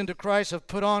baptized into Christ have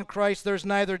put on Christ. There's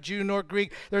neither Jew nor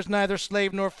Greek. There's neither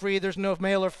slave nor free. There's no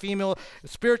male or female.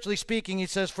 Spiritually speaking, he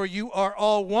says, for you are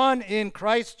all one in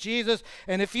Christ Jesus.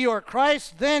 And if you are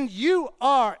Christ, then you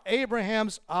are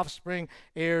Abraham's offspring,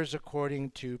 heirs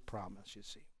according to promise, you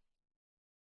see.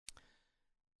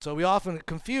 So we often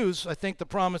confuse, I think, the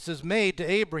promises made to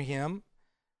Abraham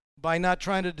by not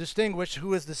trying to distinguish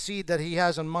who is the seed that he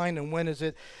has in mind and when is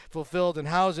it fulfilled and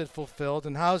how is it fulfilled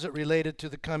and how is it related to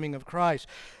the coming of Christ.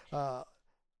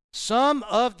 Some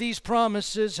of these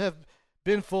promises have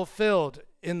been fulfilled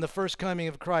in the first coming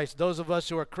of Christ. Those of us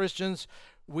who are Christians,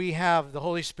 we have the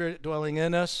Holy Spirit dwelling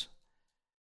in us,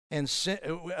 and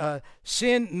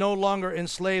sin no longer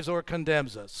enslaves or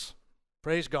condemns us.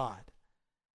 Praise God.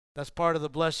 That's part of the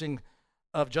blessing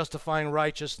of justifying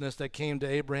righteousness that came to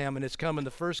Abraham, and it's come in the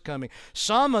first coming.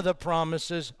 Some of the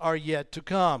promises are yet to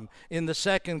come in the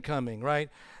second coming, right?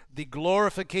 The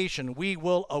glorification. We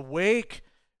will awake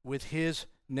with his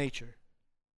nature,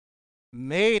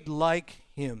 made like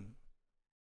him.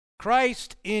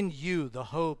 Christ in you, the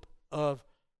hope of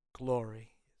glory.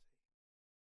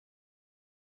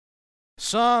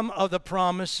 Some of the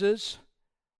promises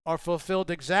are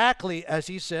fulfilled exactly as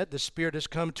he said. The Spirit has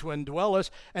come to indwell us,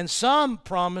 and some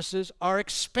promises are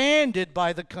expanded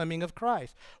by the coming of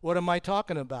Christ. What am I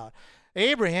talking about?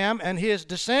 Abraham and his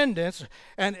descendants,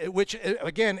 and which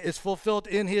again is fulfilled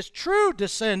in his true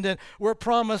descendant, were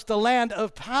promised the land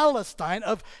of Palestine,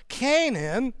 of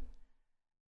Canaan.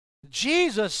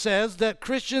 Jesus says that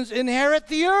Christians inherit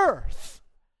the earth.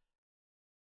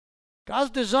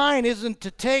 God's design isn't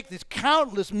to take these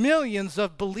countless millions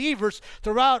of believers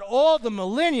throughout all the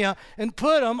millennia and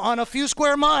put them on a few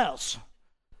square miles.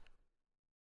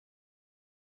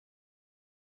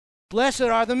 Blessed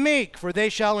are the meek, for they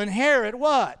shall inherit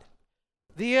what?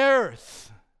 The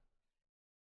earth.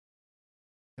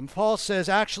 And Paul says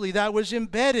actually that was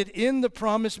embedded in the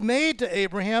promise made to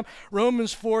Abraham.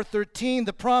 Romans 4:13,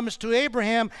 the promise to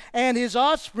Abraham and his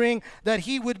offspring that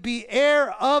he would be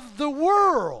heir of the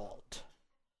world.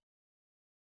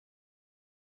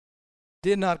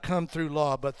 Did not come through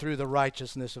law, but through the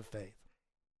righteousness of faith.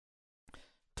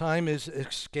 Time is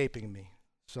escaping me.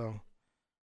 So,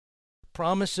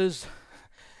 promises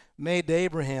made to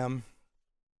Abraham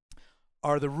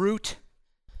are the root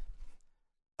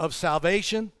of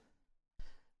salvation.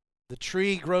 The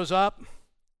tree grows up.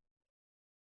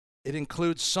 It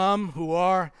includes some who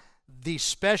are the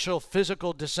special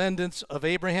physical descendants of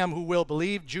Abraham who will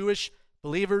believe, Jewish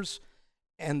believers.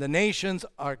 And the nations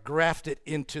are grafted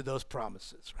into those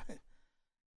promises, right?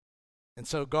 And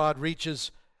so God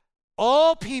reaches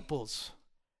all peoples,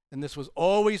 and this was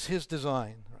always his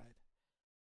design, right?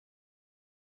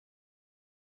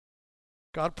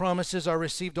 God promises are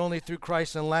received only through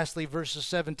Christ. And lastly, verses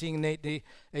 17 and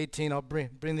 18, I'll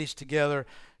bring these together.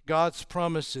 God's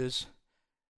promises,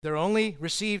 they're only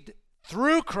received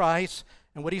through Christ,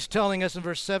 and what he's telling us in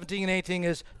verse 17 and 18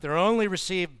 is they're only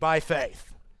received by faith.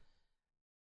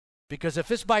 Because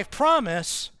if it's by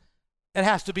promise, it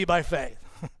has to be by faith.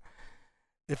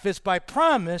 If it's by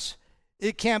promise,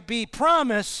 it can't be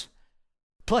promise,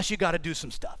 plus you got to do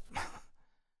some stuff.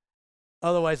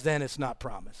 Otherwise, then it's not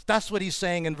promise. That's what he's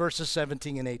saying in verses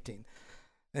 17 and 18.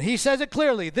 And he says it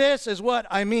clearly. This is what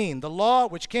I mean. The law,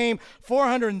 which came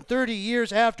 430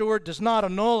 years afterward, does not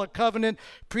annul a covenant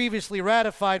previously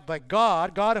ratified by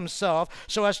God himself,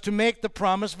 so as to make the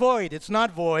promise void. It's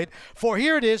not void. For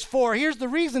here it is. For here's the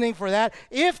reasoning for that.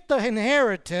 If the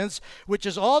inheritance, which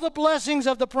is all the blessings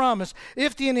of the promise,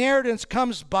 if the inheritance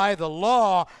comes by the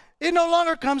law, it no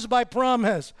longer comes by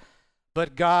promise.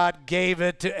 But God gave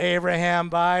it to Abraham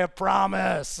by a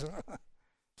promise.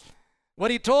 What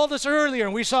he told us earlier,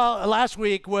 and we saw last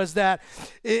week, was that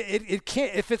it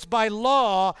can't, if it's by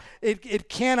law, it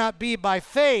cannot be by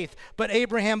faith. But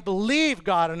Abraham believed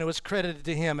God, and it was credited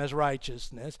to him as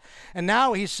righteousness. And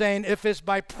now he's saying if it's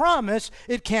by promise,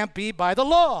 it can't be by the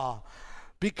law.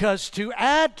 Because to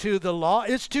add to the law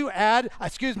is to add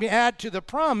to the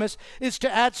promise is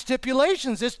to add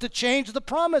stipulations. It's to change the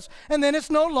promise. And then it's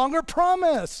no longer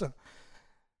promise.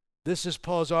 This is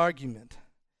Paul's argument.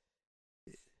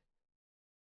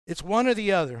 It's one or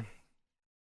the other.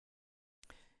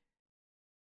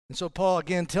 And so Paul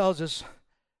again tells us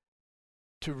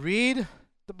to read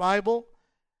the Bible.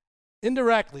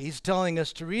 Indirectly, he's telling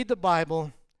us to read the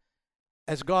Bible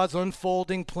as God's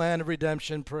unfolding plan of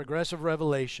redemption, progressive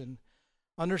revelation,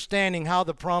 understanding how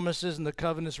the promises and the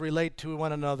covenants relate to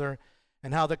one another,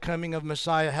 and how the coming of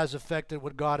Messiah has affected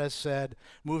what God has said,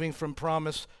 moving from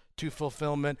promise to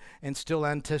fulfillment and still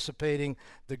anticipating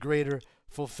the greater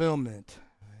fulfillment.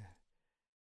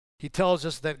 He tells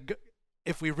us that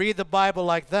if we read the Bible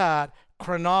like that,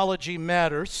 chronology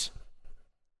matters.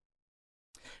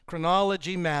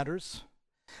 Chronology matters.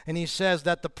 And he says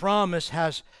that the promise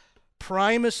has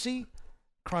primacy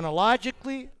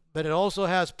chronologically, but it also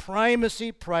has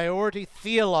primacy, priority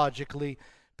theologically,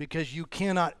 because you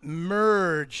cannot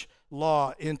merge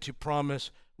law into promise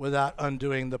without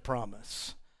undoing the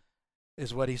promise,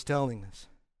 is what he's telling us.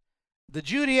 The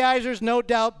Judaizers no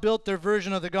doubt built their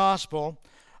version of the gospel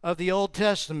of the Old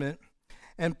Testament,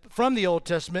 and from the Old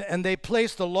Testament, and they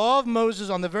placed the law of Moses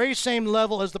on the very same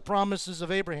level as the promises of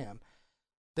Abraham.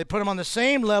 They put them on the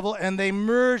same level and they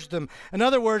merged them. In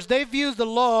other words, they viewed the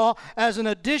law as an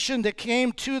addition that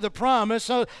came to the promise,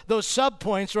 so those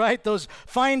subpoints, right, those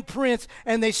fine prints,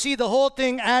 and they see the whole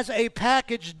thing as a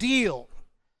package deal.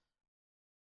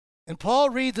 And Paul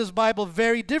reads his Bible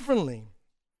very differently.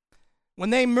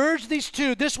 When they merged these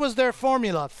two, this was their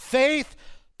formula. Faith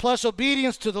plus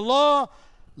obedience to the law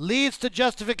leads to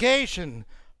justification.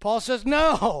 Paul says,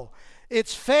 no,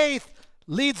 it's faith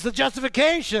leads to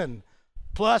justification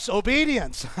plus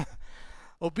obedience.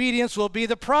 Obedience will be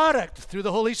the product through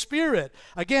the Holy Spirit.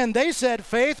 Again, they said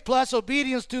faith plus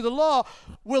obedience to the law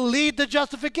will lead to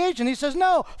justification. He says,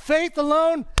 no, faith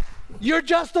alone, you're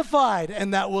justified.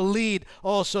 And that will lead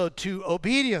also to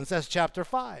obedience. That's chapter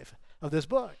 5 of this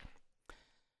book.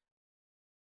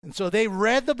 And so they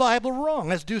read the Bible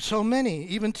wrong, as do so many,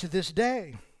 even to this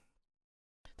day.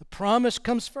 The promise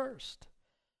comes first.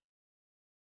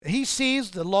 He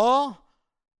sees the law,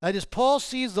 that is, Paul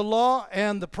sees the law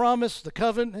and the promise, the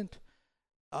covenant,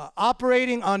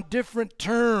 operating on different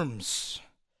terms.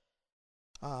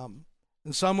 And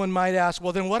someone might ask,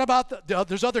 well, then what about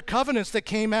there's other covenants that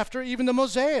came after even the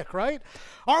Mosaic, right?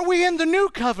 Are we in the new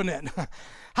covenant?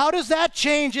 How does that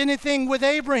change anything with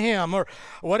Abraham? Or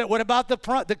what about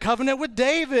the covenant with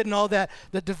David and all that?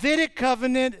 The Davidic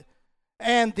covenant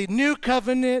and the new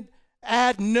covenant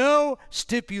add no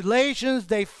stipulations.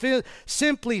 They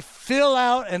simply fill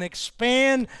out and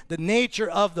expand the nature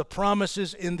of the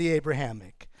promises in the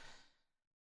Abrahamic.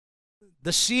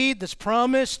 The seed that's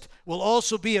promised will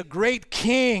also be a great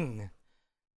king,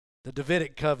 the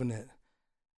Davidic covenant.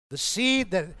 The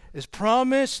seed that is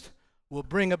promised will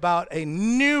bring about a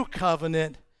new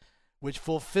covenant which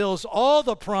fulfills all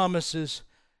the promises,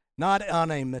 not on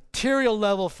a material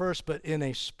level first, but in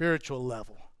a spiritual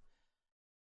level.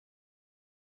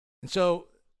 And so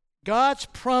God's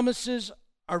promises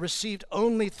are received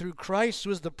only through Christ,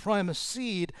 who is the promised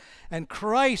seed, and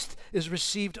Christ is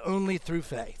received only through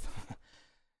faith.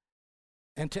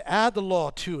 And to add the law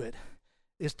to it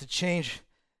is to change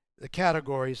the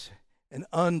categories and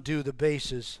undo the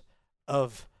basis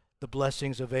of the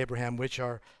blessings of Abraham, which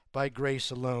are by grace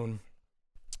alone.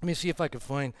 Let me see if I can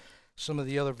find some of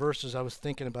the other verses I was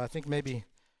thinking about. I think maybe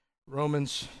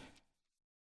Romans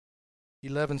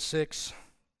 11:6.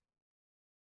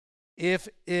 If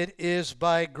it is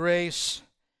by grace,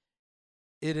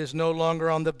 it is no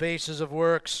longer on the basis of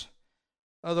works.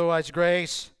 Otherwise,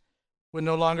 grace would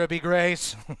no longer be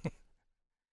grace.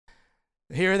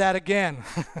 Hear that again.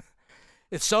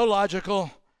 It's so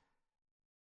logical,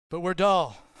 but we're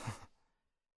dull.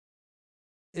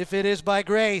 If it is by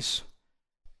grace,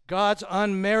 God's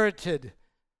unmerited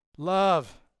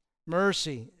love,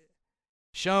 mercy,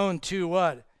 shown to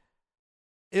what?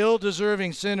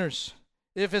 Ill-deserving sinners.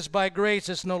 If it's by grace,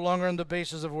 it's no longer on the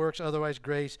basis of works. Otherwise,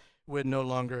 grace would no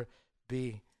longer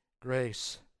be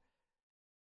grace.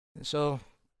 And so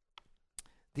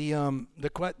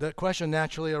the question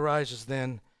naturally arises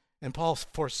then, and Paul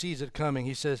foresees it coming.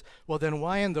 He says, well, then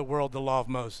why in the world the law of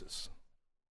Moses?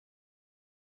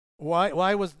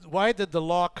 Why did the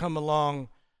law come along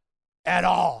at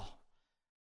all?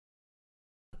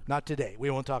 Not today. We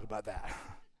won't talk about that.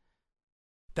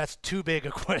 That's too big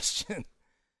a question.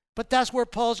 But that's where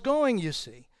Paul's going, you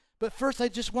see. But first, I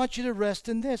just want you to rest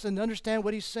in this and understand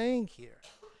what he's saying here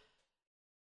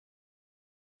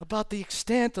about the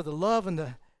extent of the love and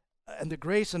the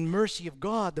grace and mercy of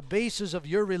God, the basis of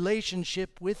your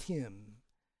relationship with him.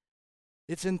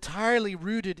 It's entirely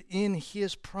rooted in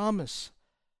his promise.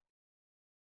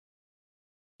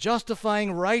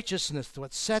 justifying righteousness,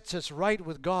 what sets us right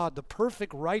with God, the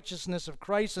perfect righteousness of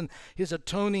Christ and his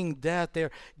atoning death.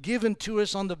 They're given to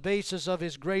us on the basis of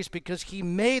his grace because he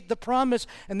made the promise,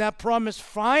 and that promise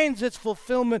finds its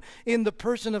fulfillment in the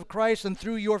person of Christ. And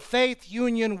through your faith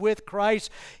union with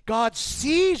Christ, God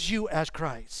sees you as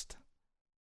Christ,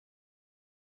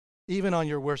 even on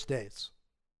your worst days.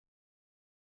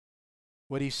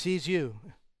 What he sees you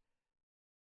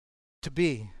to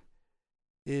be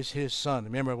is his son.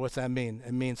 Remember, what's that mean?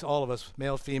 It means all of us,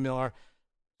 male, female, are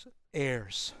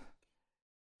heirs.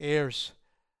 Heirs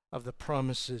of the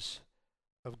promises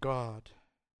of God.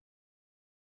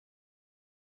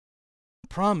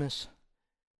 Promise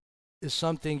is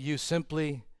something you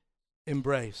simply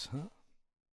embrace. Huh?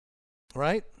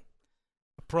 Right?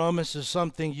 A promise is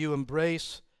something you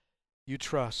embrace, you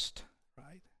trust.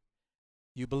 Right?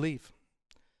 You believe.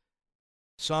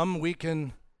 Some we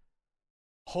can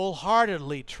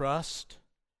wholeheartedly trust.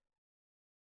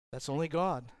 That's only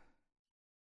God.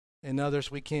 And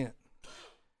others we can't.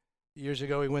 Years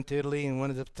ago we went to Italy, and one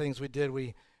of the things we did,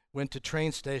 we went to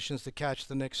train stations to catch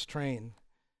the next train.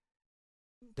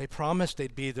 They promised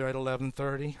they'd be there at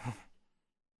 11:30.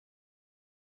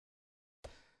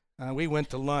 We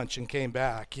went to lunch and came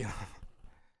back,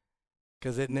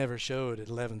 because it never showed at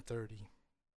 11:30.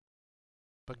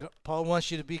 But Paul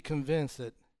wants you to be convinced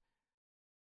that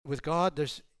with God,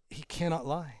 he cannot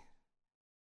lie.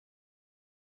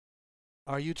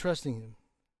 Are you trusting him?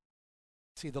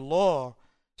 See, the law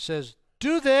says,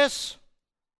 do this.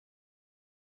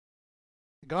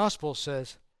 The gospel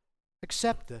says,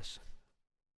 accept this.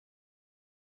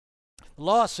 The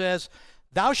law says,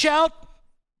 thou shalt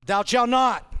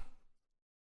not.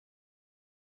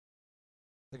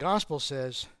 The gospel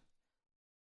says,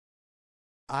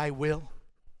 I will,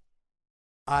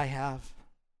 I have.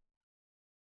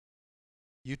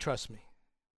 You trust me.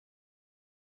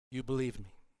 You believe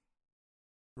me.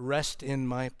 Rest in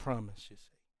my promise, you see.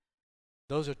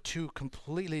 Those are two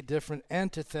completely different,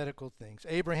 antithetical things.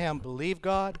 Abraham believed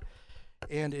God,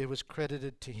 and it was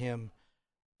credited to him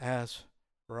as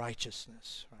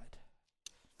righteousness, right?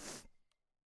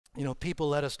 People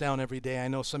let us down every day. I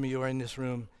know some of you are in this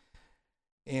room,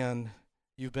 and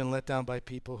you've been let down by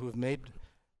people who have made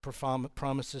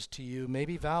promises to you,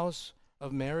 maybe vows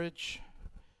of marriage,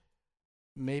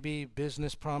 maybe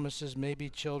business promises, maybe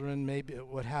children, maybe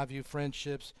what have you,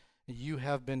 friendships. You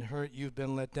have been hurt, you've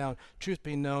been let down. Truth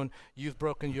be known, you've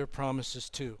broken your promises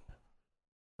too,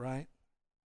 right?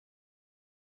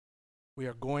 We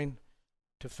are going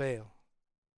to fail.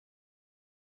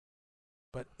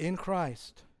 But in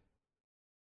Christ,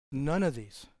 none of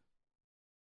these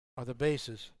are the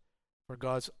basis for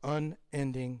God's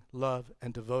unending love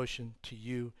and devotion to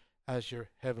you as your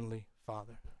heavenly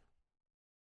Father.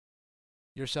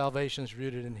 Your salvation is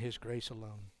rooted in his grace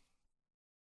alone.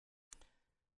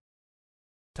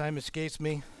 Time escapes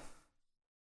me.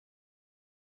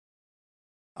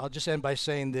 I'll just end by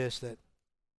saying this, that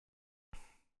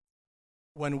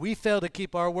when we fail to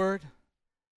keep our word,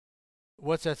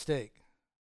 what's at stake?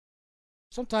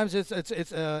 Sometimes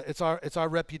it's our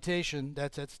reputation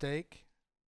that's at stake.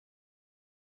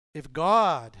 If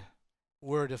God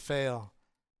were to fail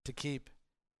to keep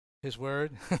his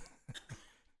word,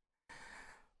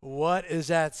 what is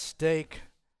at stake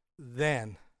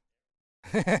then?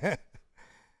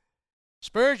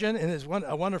 Spurgeon, in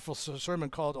a wonderful sermon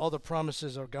called All the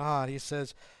Promises of God, he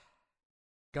says,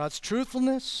 God's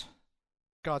truthfulness,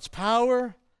 God's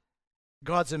power,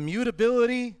 God's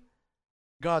immutability,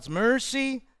 God's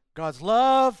mercy, God's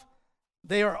love,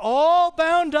 they are all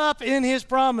bound up in his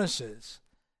promises.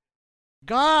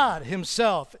 God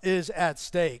himself is at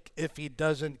stake if he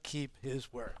doesn't keep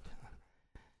his word.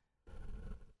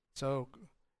 So,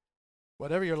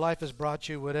 whatever your life has brought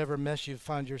you, whatever mess you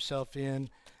find yourself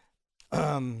in,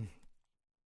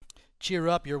 cheer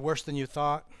up, you're worse than you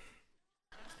thought.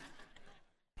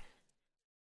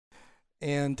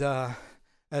 And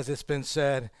as it's been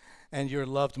said, and you're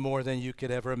loved more than you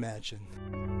could ever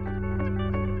imagine.